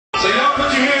So y'all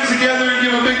put your hands together and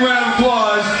give a big round of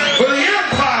applause for the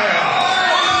Empire!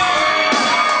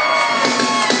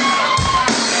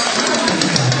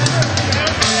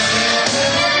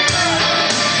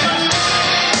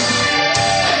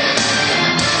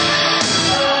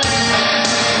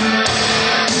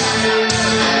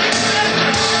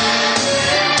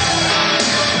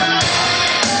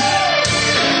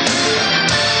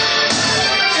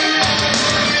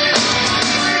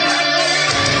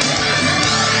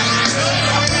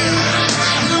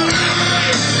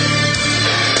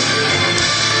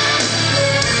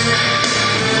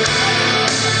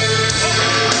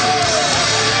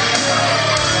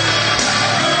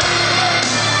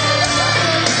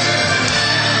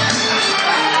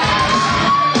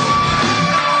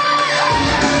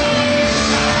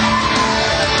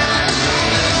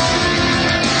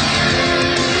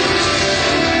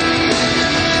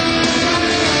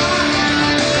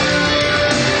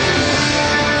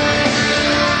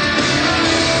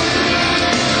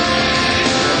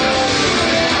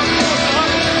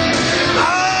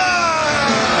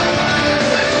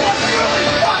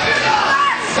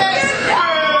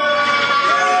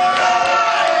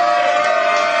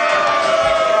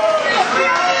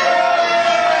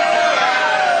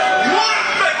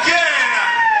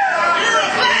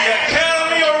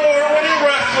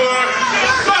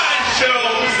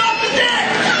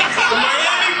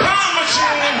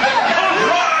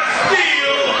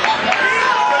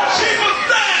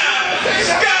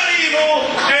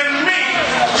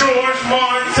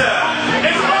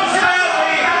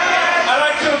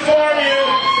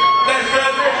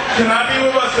 Cannot be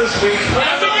with us this week. The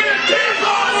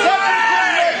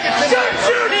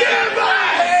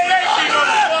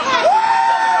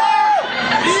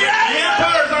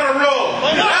Empire's on a roll.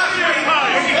 Last week,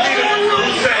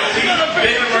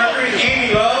 David Mercury, Amy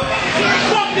Love.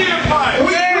 Fuck the Empire.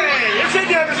 It's in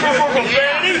there, Mr.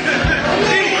 Profanity.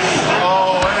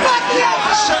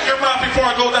 Shut your mouth before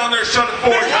I go down there and shut it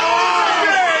for you.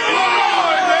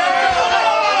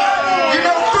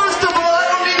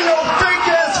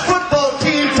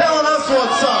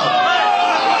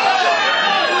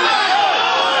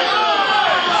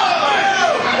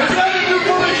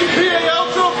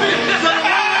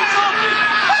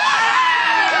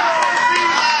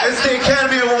 It's the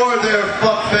Academy Award there,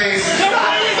 fuckface.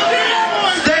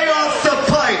 Stay off the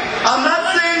pipe. I'm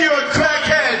not saying you're a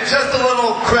crackhead, just a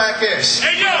little crackish.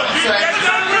 Hey, yo, that's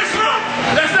not a rich room.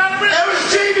 That's not a rich room. That was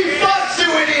Jamie Foxx,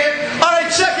 you idiot. All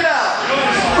right, check it out.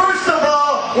 First of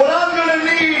all, what I'm going to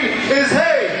need is,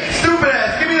 hey, stupid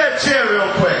ass, give me that chair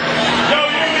real quick. Get up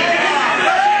and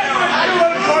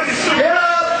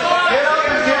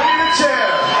give me the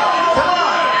chair. Come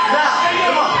on, now,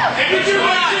 come on.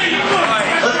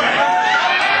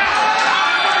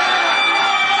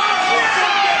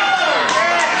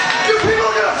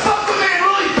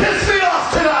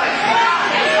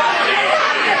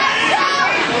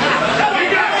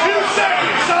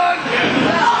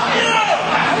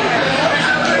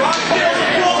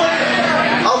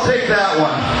 That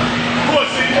one.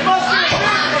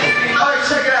 Alright,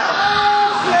 check it out.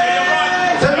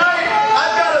 Tonight,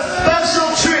 I've got a special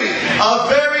treat.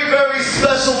 A very, very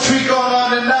special treat going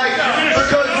on tonight.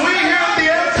 Because we here at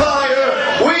the Empire,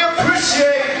 we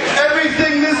appreciate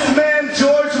everything this man,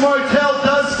 George Martell,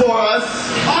 does for us.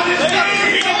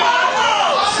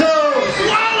 So,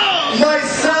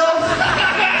 myself,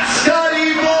 Scott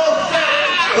Evil,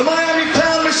 the Miami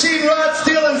Pound Machine, Rod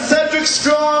Steel, and Cedric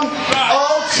Strong,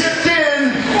 all chipped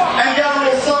in and got a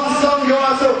little something going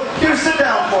on. So, here, sit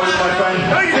down for us, my friend.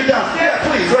 Sit down. Yeah,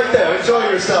 please, right there. Enjoy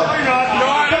yourself.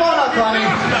 Come on up, honey.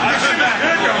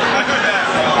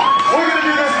 We're going to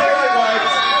do this the right way.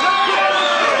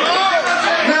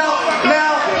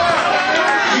 Now,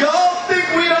 y'all think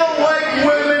we don't like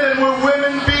women and we're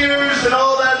women beaters and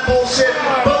all that bullshit,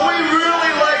 but we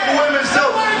really like women. So,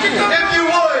 if you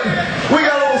would, we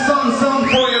got a little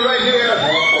something for you right here.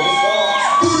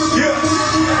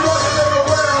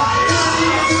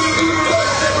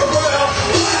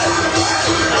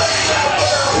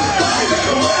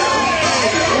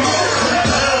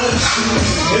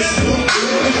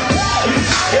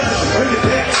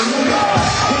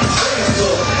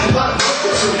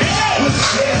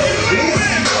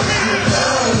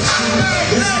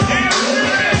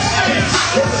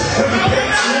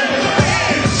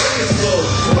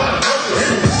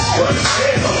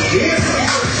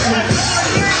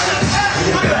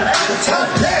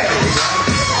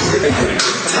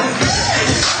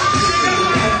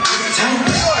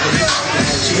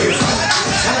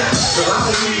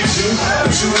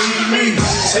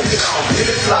 Take it off, hit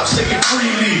it flop, shake it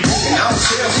freely. And I'm a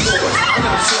sales store, I'm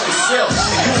gonna sell myself.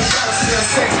 And you ain't gotta sell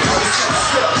sex.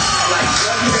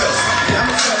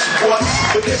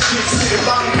 But that shit sitting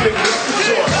by me, nigga, up the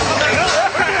door.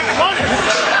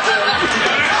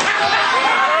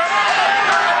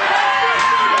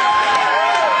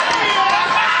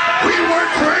 We weren't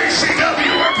crazy, we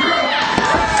were broke.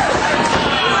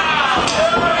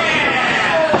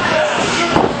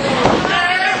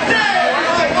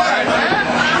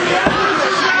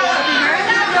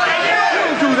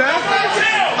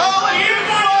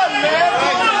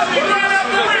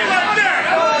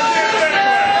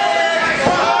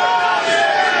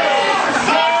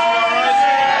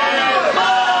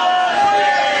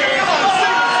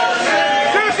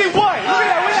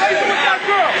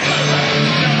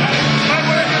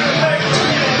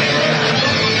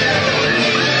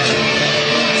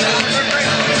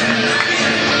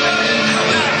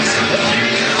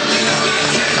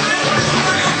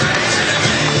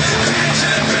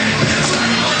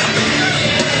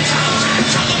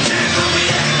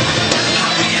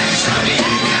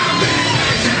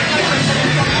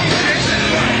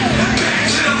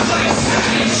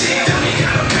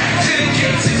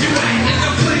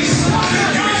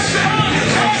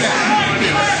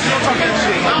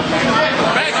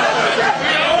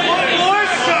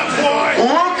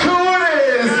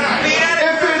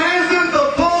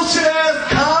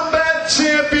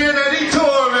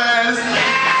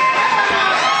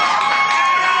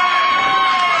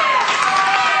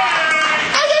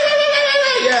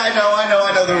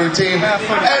 Routine.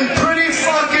 And pretty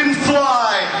fucking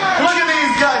fly. Look at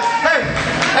these guys. Hey,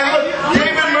 and look,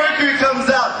 David Mercury comes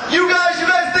out. You guys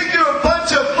think you're a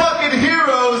bunch of fucking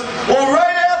heroes? Well,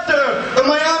 right after the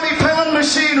Miami Pound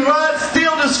Machine ride